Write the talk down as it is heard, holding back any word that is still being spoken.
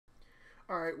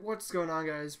Alright, what's going on,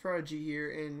 guys? Prodigy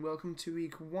here, and welcome to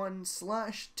week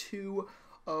 1/2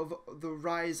 of the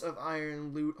Rise of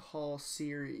Iron Loot Haul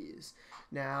series.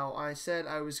 Now, I said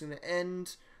I was going to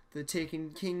end the Taken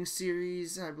King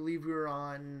series. I believe we were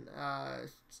on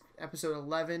episode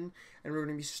 11, and we're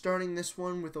going to be starting this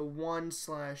one with a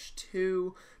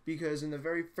 1/2, because in the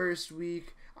very first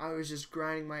week, I was just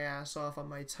grinding my ass off on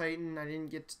my Titan. I didn't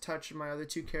get to touch my other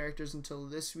two characters until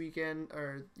this weekend,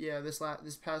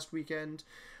 this past weekend.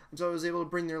 And so I was able to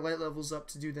bring their light levels up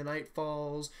to do the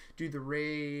Nightfalls, do the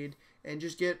raid, and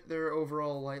just get their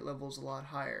overall light levels a lot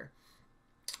higher.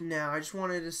 Now, I just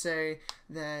wanted to say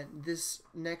that this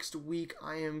next week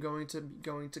I am going to be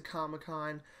going to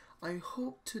Comic-Con. I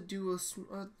hope to do a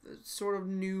sort of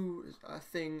new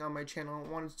thing on my channel. I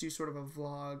wanted to do sort of a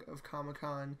vlog of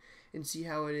Comic-Con and see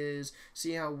how it is,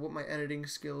 see what my editing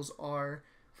skills are.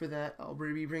 For that, I'll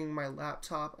be bringing my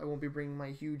laptop. I won't be bringing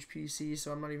my huge PC,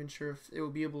 so I'm not even sure if it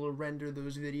will be able to render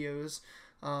those videos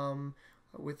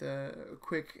with a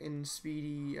quick and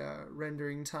speedy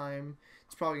rendering time.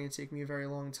 It's probably going to take me a very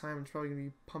long time. It's probably going to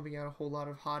be pumping out a whole lot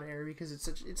of hot air because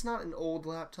it's not an old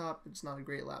laptop. It's not a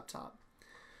great laptop.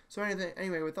 So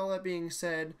anyway, with all that being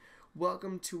said,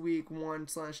 welcome to week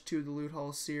 1/2 of the Loot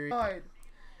Haul series.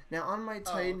 Now on my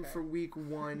Titan for week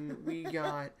 1, we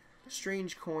got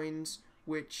Strange Coins,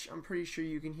 which I'm pretty sure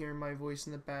you can hear my voice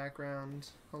in the background.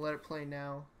 I'll let it play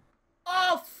now.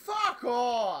 Oh, fuck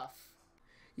off!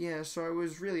 Yeah, so I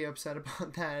was really upset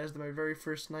about that. As my very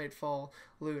first Nightfall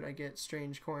loot, I get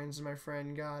Strange Coins, and my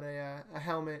friend got a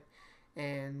helmet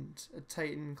and a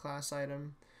Titan class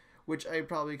item, which I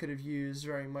probably could have used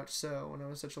very much so when I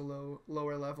was such a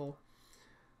lower level.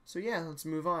 So yeah, let's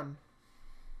move on.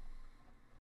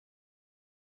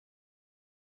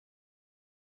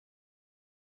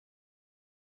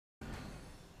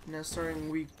 Now starting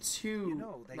week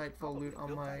 2 Nightfall loot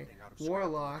on my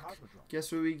Warlock,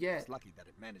 guess what we get?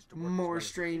 More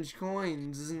Strange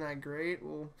Coins. Isn't that great?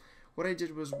 Well, what I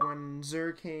did was when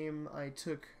Xur came, I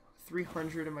took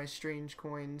 300 of my Strange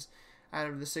Coins out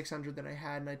of the 600 that I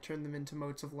had, and I turned them into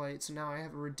Motes of Light. So now I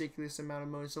have a ridiculous amount of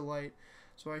Motes of Light.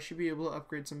 So I should be able to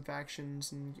upgrade some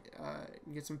factions and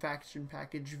get some faction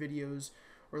package videos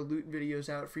or loot videos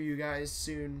out for you guys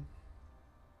soon.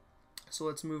 So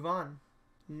let's move on.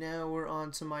 Now we're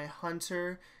on to my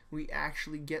Hunter. We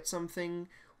actually get something.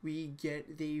 We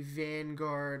get the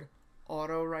Vanguard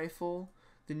auto rifle.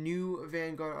 The new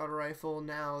Vanguard auto rifle.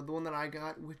 Now, the one that I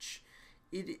got, which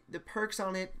the perks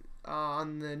on it,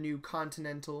 on the new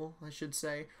Continental, I should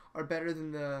say, are better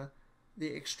than the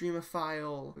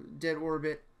Extremophile Dead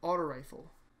Orbit auto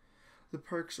rifle. The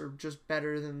perks are just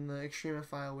better than the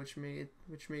Extremophile, which made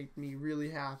me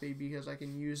really happy because I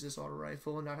can use this auto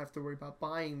rifle and not have to worry about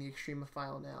buying the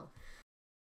Extremophile now.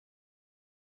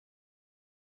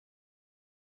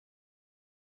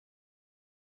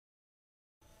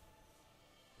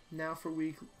 Now for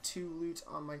week 2 loot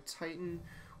on my Titan,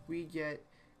 we get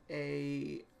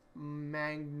a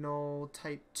Magnol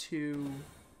Type 2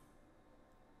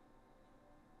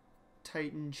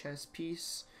 Titan chest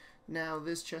piece. Now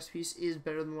this chest piece is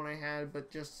better than what I had,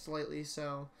 but just slightly,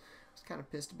 so I was kind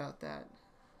of pissed about that.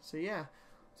 So yeah,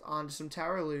 on to some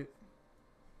tower loot.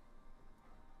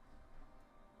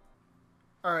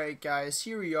 Alright guys,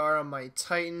 here we are on my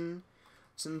Titan.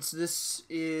 Since this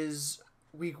is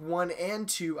week 1 and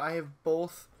 2, I have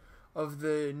both of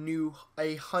the new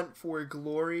A Hunt for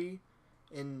Glory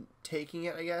and Taking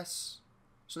It, I guess.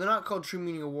 So they're not called True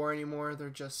Meaning of War anymore, they're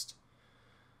just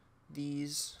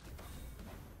these.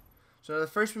 So the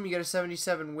first one, we get a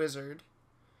 77 Wizard,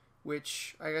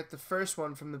 which I got the first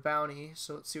one from the bounty.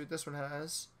 So let's see what this one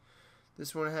has.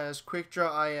 This one has Quick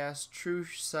Draw IS, True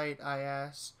Sight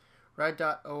IS, Red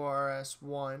Dot ORS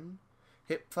 1,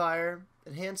 Hip Fire,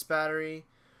 Enhanced Battery,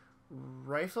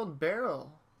 Rifled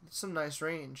Barrel. That's some nice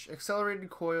range. Accelerated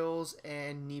Coils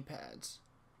and knee pads.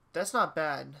 That's not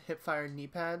bad. Hip Fire knee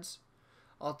pads.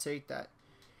 I'll take that.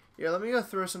 Here, let me go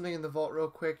throw something in the vault real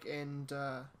quick, and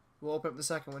we'll open up the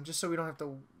second one, just so we don't have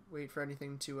to wait for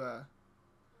anything to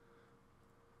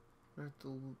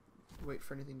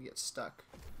get stuck.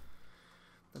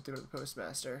 Have to go to the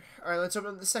postmaster. Alright, let's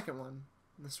open up the second one.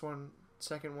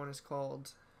 Second one is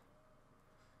called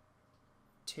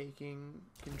Taking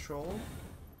Control.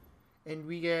 And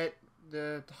we get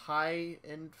the high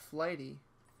and flighty.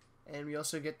 And we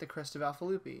also get the Crest of Alpha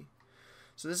Lupi.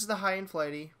 So this is the high and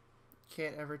flighty.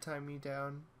 Can't ever tie me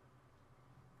down.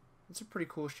 It's a pretty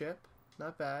cool ship.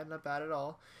 Not bad at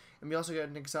all. And we also get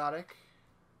an exotic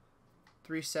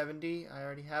 370. I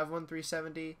already have one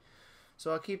 370.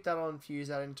 So I'll keep that, I'll infuse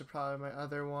that into probably my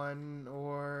other one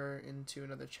or into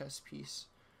another chest piece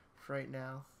for right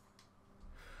now.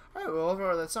 Alright, well,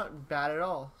 overall, that's not bad at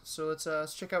all. So let's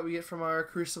check out what we get from our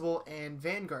Crucible and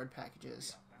Vanguard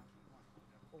packages.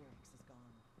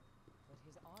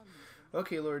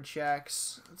 Okay, Lord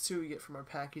Shax. Let's see what we get from our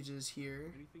packages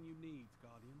here. Anything you need,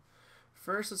 Guardian.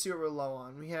 First, let's see what we're low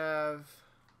on. We have...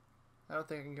 I don't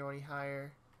think I can go any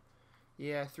higher.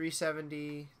 Yeah,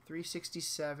 370,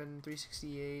 367,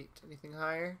 368. Anything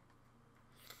higher?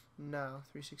 No,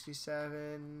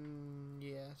 367.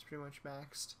 Yeah, it's pretty much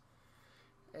maxed.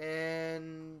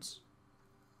 And...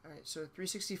 Alright, so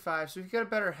 365. So we've got a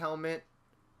better helmet.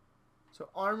 So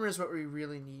armor is what we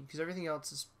really need, because everything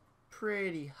else is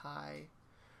pretty high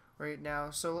right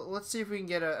now. So let's see if we can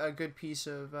get a good piece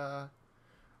of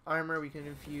armor we can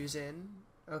infuse in.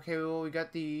 Okay, well, we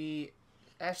got the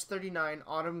S39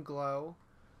 Autumn Glow.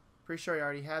 Pretty sure I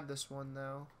already had this one,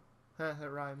 though. Huh, that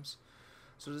rhymes.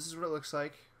 So this is what it looks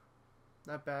like.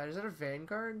 Not bad. Is that a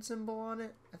Vanguard symbol on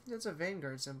it? I think that's a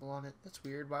Vanguard symbol on it. That's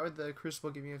weird. Why would the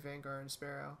Crucible give me a Vanguard and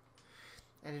Sparrow?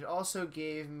 And it also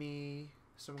gave me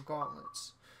some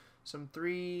gauntlets. Some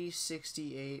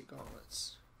 368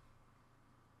 gauntlets.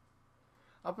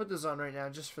 I'll put those on right now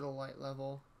just for the light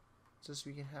level. Just so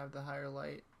we can have the higher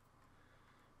light.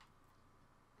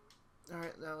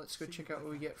 Alright, now let's go check out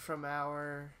what we get from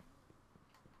our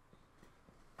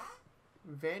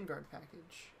Vanguard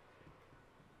package.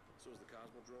 So is the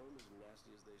Cosmodrome as nasty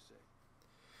as they say?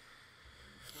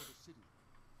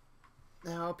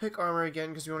 Now I'll pick armor again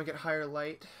because we want to get higher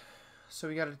light. So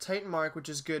we got a Titan Mark, which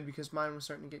is good because mine was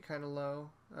starting to get kind of low.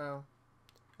 Oh.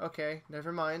 Okay,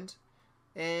 never mind.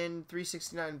 And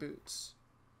 369 boots.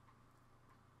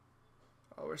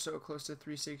 Oh, we're so close to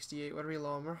 368. What are we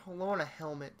low on? We're low on a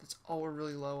helmet. That's all we're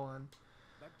really low on.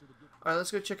 Alright,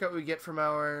 let's go check out what we get from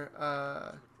our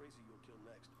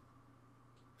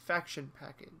faction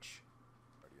package.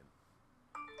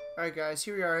 Alright guys,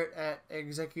 here we are at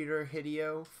Executor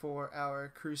Hideo for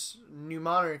our New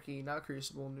Monarchy, not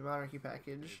Crucible, New Monarchy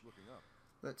package.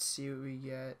 Let's see what we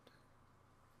get.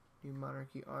 New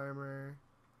Monarchy armor,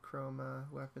 chroma,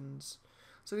 weapons.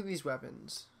 Let's look at these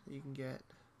weapons that you can get.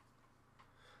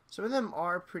 Some of them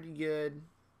are pretty good.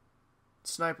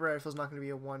 Sniper rifle is not going to be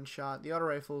a one-shot. The auto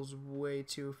rifle is way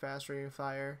too fast rate of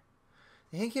fire.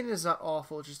 The hand cannon is not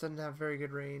awful, it just doesn't have very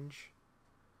good range.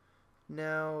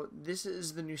 Now, this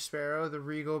is the new Sparrow, the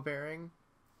Regal bearing.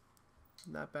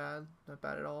 Not bad. Not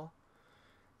bad at all.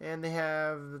 And they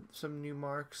have some new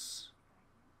marks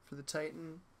for the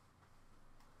Titan.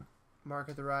 Mark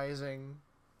of the Rising.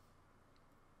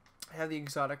 I have the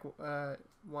exotic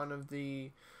one of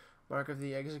the Mark of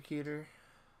the Executor.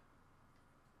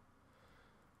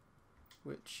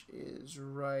 Which is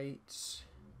right...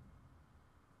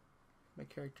 My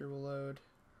character will load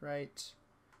right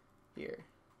here.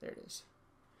 There it is.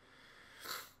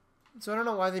 So I don't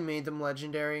know why they made them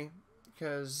legendary,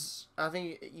 because I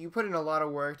think you put in a lot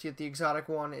of work to get the exotic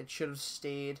one. It should have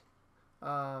stayed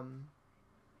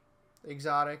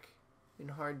exotic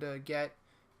and hard to get.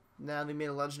 Now they made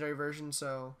a legendary version,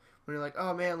 so when you're like,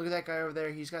 oh man, look at that guy over there,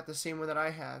 he's got the same one that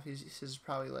I have. His is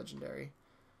probably legendary.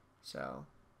 So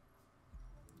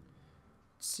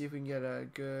let's see if we can get a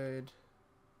good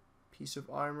piece of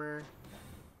armor.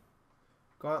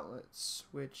 Gauntlets,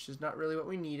 which is not really what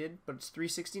we needed, but it's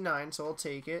 369, so I'll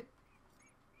take it.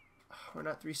 We're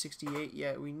not 368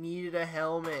 yet. We needed a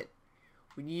helmet.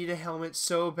 We needed a helmet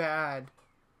so bad.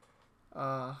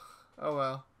 Oh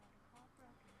well.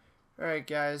 Alright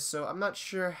guys, so I'm not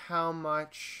sure how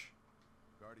much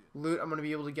loot I'm going to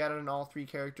be able to get on all three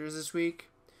characters this week.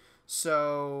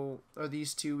 So, or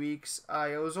these 2 weeks.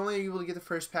 I was only able to get the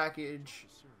first package.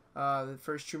 The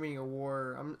first True Meaning of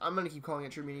War. I'm gonna keep calling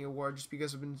it True Meaning of War just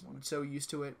because I've been so used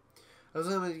to it. I was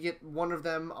able to get one of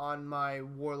them on my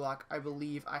Warlock, I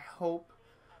believe. I hope.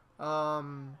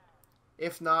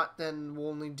 If not, then we'll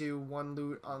only do one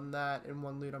loot on that and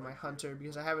one loot on my Hunter,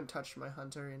 because I haven't touched my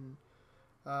Hunter in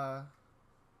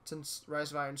since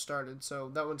Rise of Iron started. So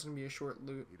that one's gonna be a short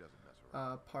loot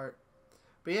part.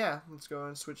 But yeah, let's go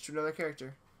and switch to another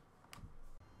character.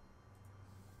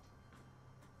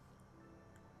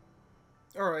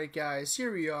 Alright guys,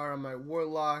 here we are on my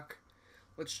Warlock.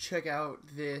 Let's check out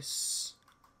this.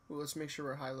 Well, let's make sure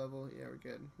we're high level. Yeah, we're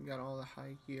good. We got all the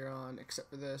high gear on except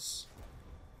for this.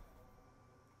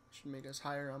 Should make us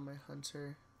higher on my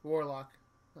Hunter. Warlock.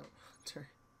 Not Hunter.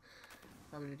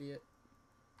 I'm an idiot.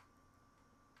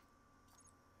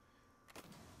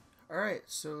 Alright,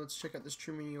 so let's check out this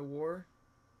True Meaning of War.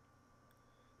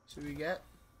 So we get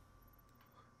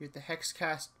the Hex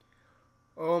Cast.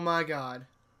 Oh my god.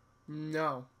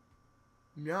 No.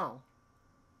 No.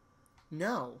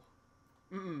 No.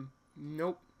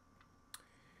 Nope.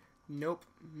 Nope.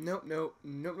 Nope. Nope.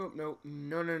 Nope. Nope. Nope.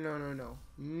 No. No. No. No. No.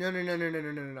 No. No. No. No. No.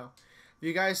 No. No. No. If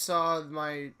you guys saw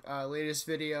my latest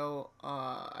video,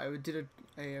 I did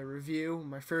a review,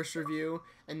 my first review,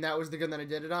 and that was the gun that I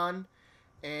did it on.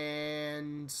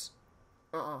 And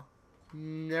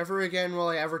never again will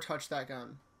I ever touch that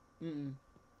gun.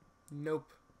 Nope.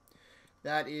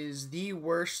 That is the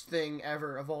worst thing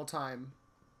ever of all time.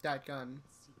 That gun.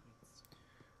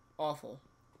 Awful.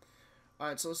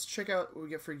 Alright, so let's check out what we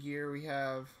get for gear. We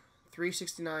have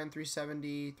 369,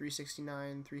 370,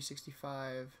 369,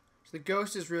 365. So the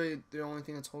Ghost is really the only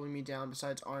thing that's holding me down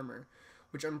besides armor,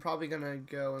 which I'm probably going to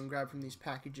go and grab from these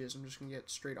packages. I'm just going to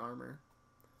get straight armor.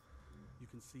 You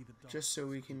can see the just so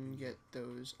we can get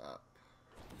those up.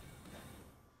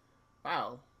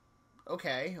 Wow.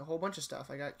 Okay, a whole bunch of stuff.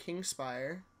 I got King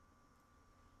Spire.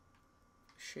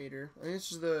 Shader. I think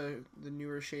this is the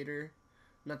newer shader.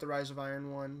 Not the Rise of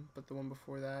Iron one, but the one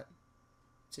before that.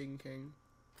 Taken King.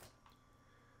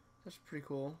 That's pretty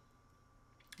cool.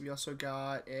 We also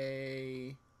got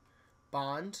a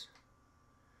Bond.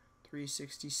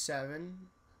 367.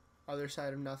 Other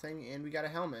Side of Nothing. And we got a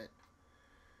helmet.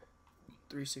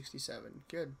 367.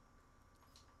 Good.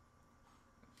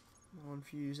 I'll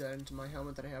infuse that into my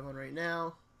helmet that I have on right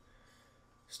now.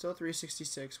 Still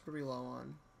 366. What are we low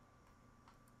on?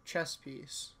 Chest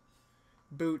piece.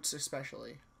 Boots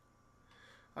especially.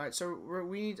 Alright, so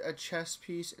we need a chest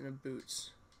piece and a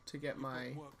boots to get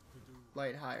my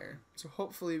light higher. So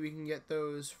hopefully we can get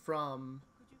those from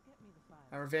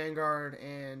our Vanguard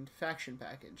and faction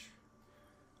package.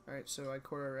 Alright, so I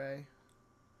core array.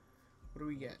 What do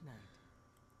we get?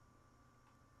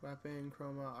 Weapon,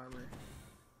 chroma, armor.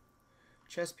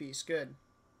 Chest piece, good.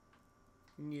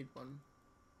 We need one.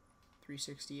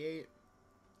 368.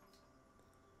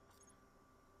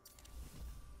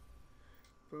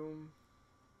 Boom.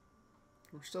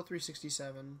 We're still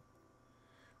 367.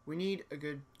 We need a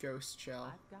good ghost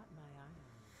shell.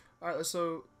 Alright,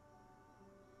 so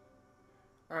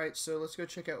let's go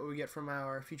check out what we get from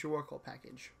our Future War Cult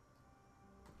package.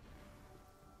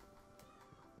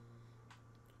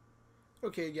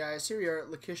 Okay guys, here we are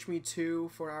at Lakishmi 2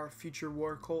 for our Future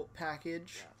War Cult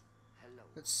package.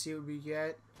 Let's see what we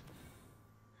get.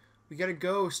 We got a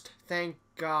ghost. Thank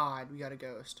God we got a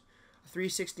ghost. A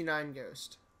 369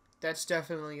 ghost. That's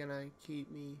definitely gonna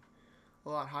keep me a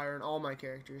lot higher in all my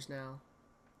characters now.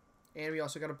 And we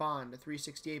also got a Bond, a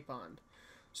 368 Bond.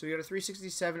 So we got a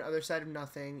 367 Other Side of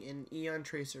Nothing and Eon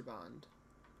Tracer Bond.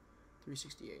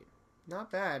 368.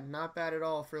 Not bad. Not bad at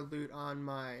all for loot on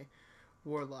my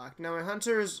Warlock. Now my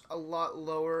Hunter is a lot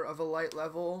lower of a light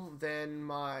level than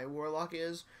my Warlock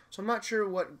is, so I'm not sure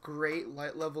what great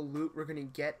light level loot we're gonna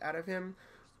get out of him,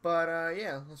 but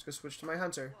yeah, let's go switch to my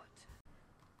Hunter.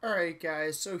 Alright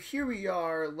guys, so here we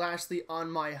are lastly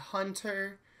on my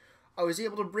Hunter. I was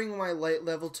able to bring my light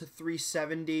level to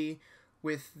 370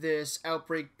 with this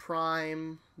Outbreak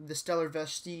Prime, the Stellar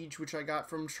Vestige, which I got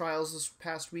from Trials this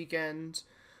past weekend,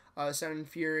 Sound and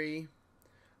Fury.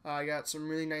 I got some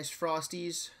really nice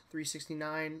Frosties,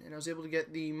 369, and I was able to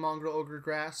get the Mongrel Ogre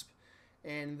Grasp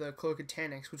and the Cloak of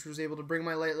Tanix, which was able to bring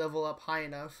my light level up high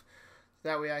enough.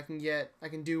 That way I can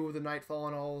do the Nightfall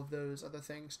and all of those other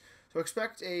things. So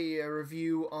expect a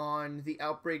review on the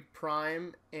Outbreak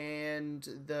Prime and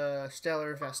the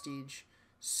Stellar Vestige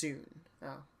soon.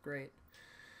 Oh, great.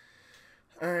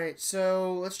 Alright,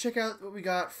 so let's check out what we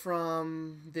got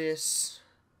from this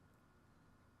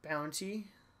bounty.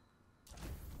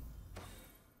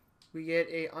 We get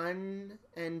a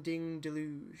Unending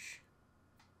Deluge.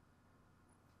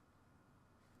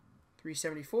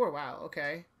 374, wow,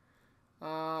 okay.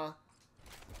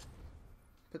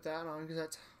 Put that on because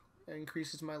that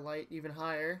increases my light even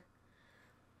higher.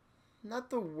 Not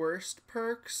the worst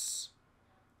perks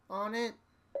on it.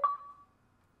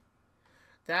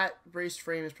 That braced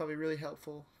frame is probably really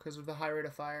helpful because of the high rate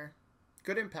of fire.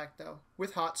 Good impact though,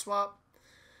 with hot swap.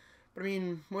 But I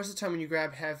mean, most of the time when you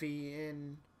grab heavy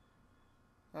in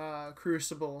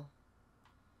Crucible,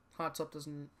 hot swap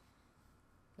doesn't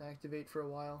activate for a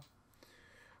while.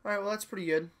 Alright, well that's pretty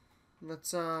good.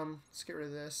 Let's get rid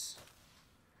of this.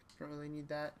 Don't really need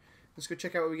that. Let's go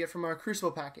check out what we get from our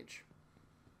Crucible package.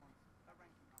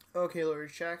 Okay, lower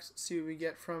checks. Let's see what we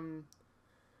get from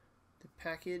the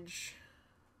package.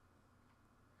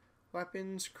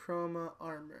 Weapons, chroma,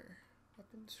 armor.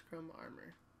 Weapons, chroma,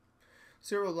 armor.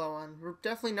 See what we're low on. We're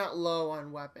definitely not low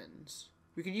on weapons.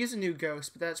 We could use a new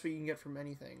ghost, but that's what you can get from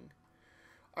anything.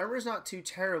 Armor's not too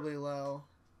terribly low.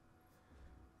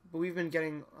 But we've been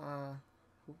getting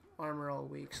armor all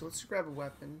week. So let's grab a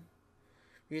weapon.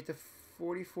 We get the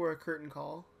 44 Curtain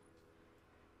Call.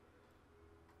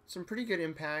 Some pretty good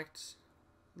impact.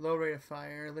 low rate of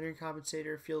fire, linear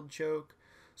compensator, field choke,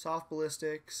 soft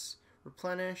ballistics,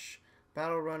 replenish,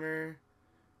 battle runner,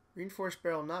 reinforced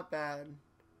barrel, not bad,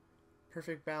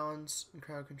 perfect balance, and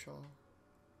crowd control.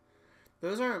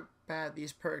 Those aren't bad,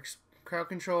 these perks. Crowd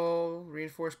control,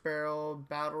 reinforced barrel,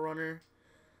 battle runner.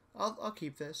 I'll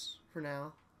keep this for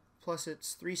now. Plus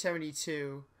it's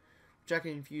 372, which I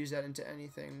can infuse that into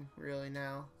anything really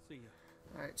now. See ya.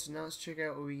 Alright, so now let's check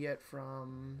out what we get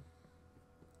from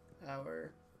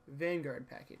our Vanguard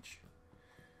package.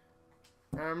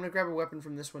 Now I'm going to grab a weapon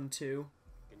from this one too.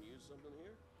 Can use something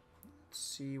here? Let's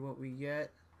see what we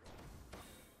get.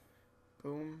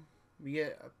 Boom. We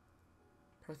get a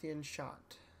Parthian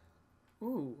shot.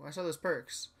 Ooh, I saw those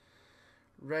perks.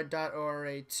 Red dot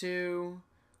ORA 2,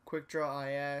 Quick Draw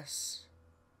IS,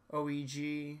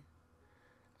 OEG,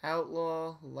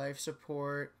 Outlaw, Life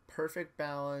Support, Perfect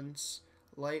Balance,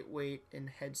 Lightweight, and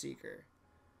Head Seeker.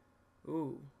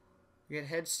 Ooh. We get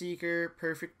Head Seeker,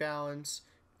 Perfect Balance,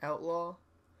 Outlaw.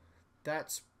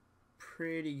 That's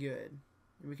pretty good.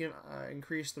 We can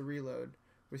increase the reload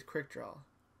with Quick Draw.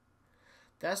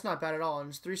 That's not bad at all, and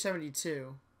it's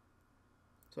 372.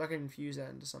 So I can infuse that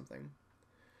into something.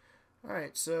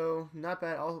 Alright, so not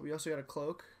bad. We also got a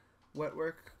cloak.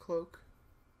 Wetwork cloak.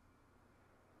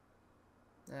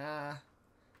 Nah,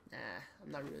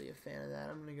 I'm not really a fan of that.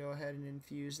 I'm going to go ahead and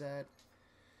infuse that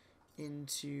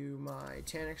into my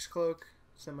Tanics cloak.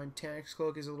 So my Tanics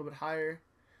cloak is a little bit higher.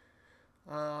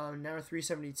 Now we're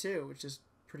 372, which is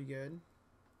pretty good.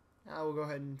 Now we'll go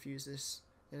ahead and infuse this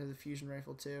into the fusion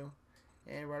rifle too.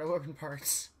 And we're out of weapon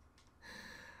parts.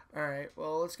 Alright,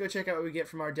 well, let's go check out what we get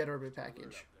from our Dead Orbit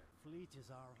package. Fleet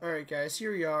is our Alright guys,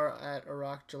 here we are at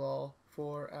Iraq Jalal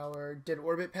for our Dead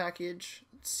Orbit package.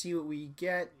 Let's see what we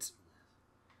get.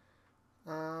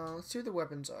 Let's see what the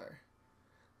weapons are.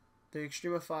 The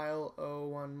Extremophile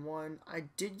 011. I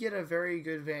did get a very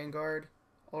good Vanguard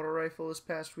auto rifle this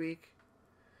past week.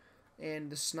 And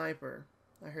the sniper,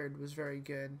 I heard, was very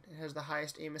good. It has the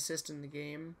highest aim assist in the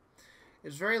game.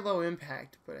 It's very low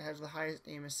impact, but it has the highest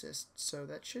aim assist, so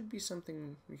that should be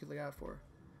something we could look out for.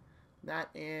 That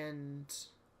and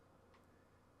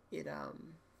it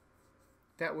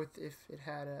that with if it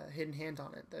had a hidden hand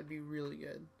on it, that'd be really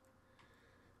good.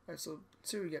 Alright, so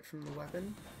let's see what we get from the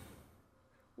weapon.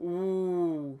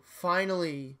 Ooh,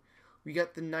 finally we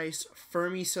got the nice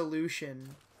Fermi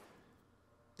solution.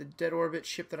 The Dead Orbit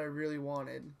ship that I really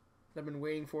wanted. That I've been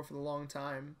waiting for the long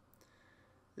time.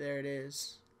 There it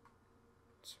is.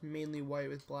 It's mainly white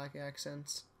with black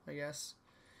accents, I guess.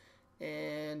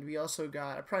 And we also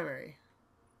got a primary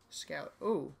scout.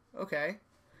 Oh, okay.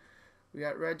 We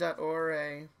got red dot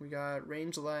ORA, we got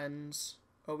range lens,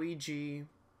 OEG,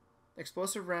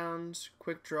 explosive rounds,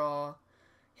 quick draw,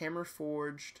 hammer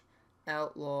forged,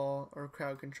 outlaw, or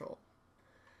crowd control.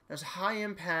 There's high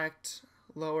impact,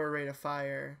 lower rate of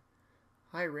fire,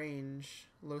 high range,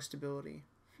 low stability.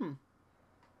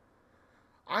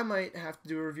 I might have to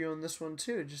do a review on this one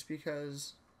too, just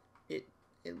because it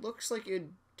looks like it'd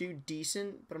do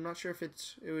decent, but I'm not sure if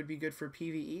it would be good for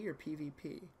PvE or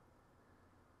PvP.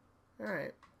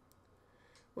 Alright.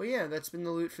 Well, yeah, that's been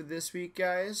the loot for this week,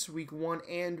 guys. Week 1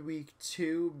 and week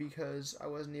 2, because I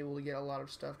wasn't able to get a lot of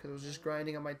stuff because I was just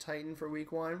grinding on my Titan for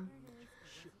week 1.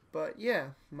 But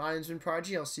yeah, mine's been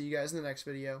Prodigy. I'll see you guys in the next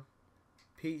video.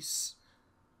 Peace.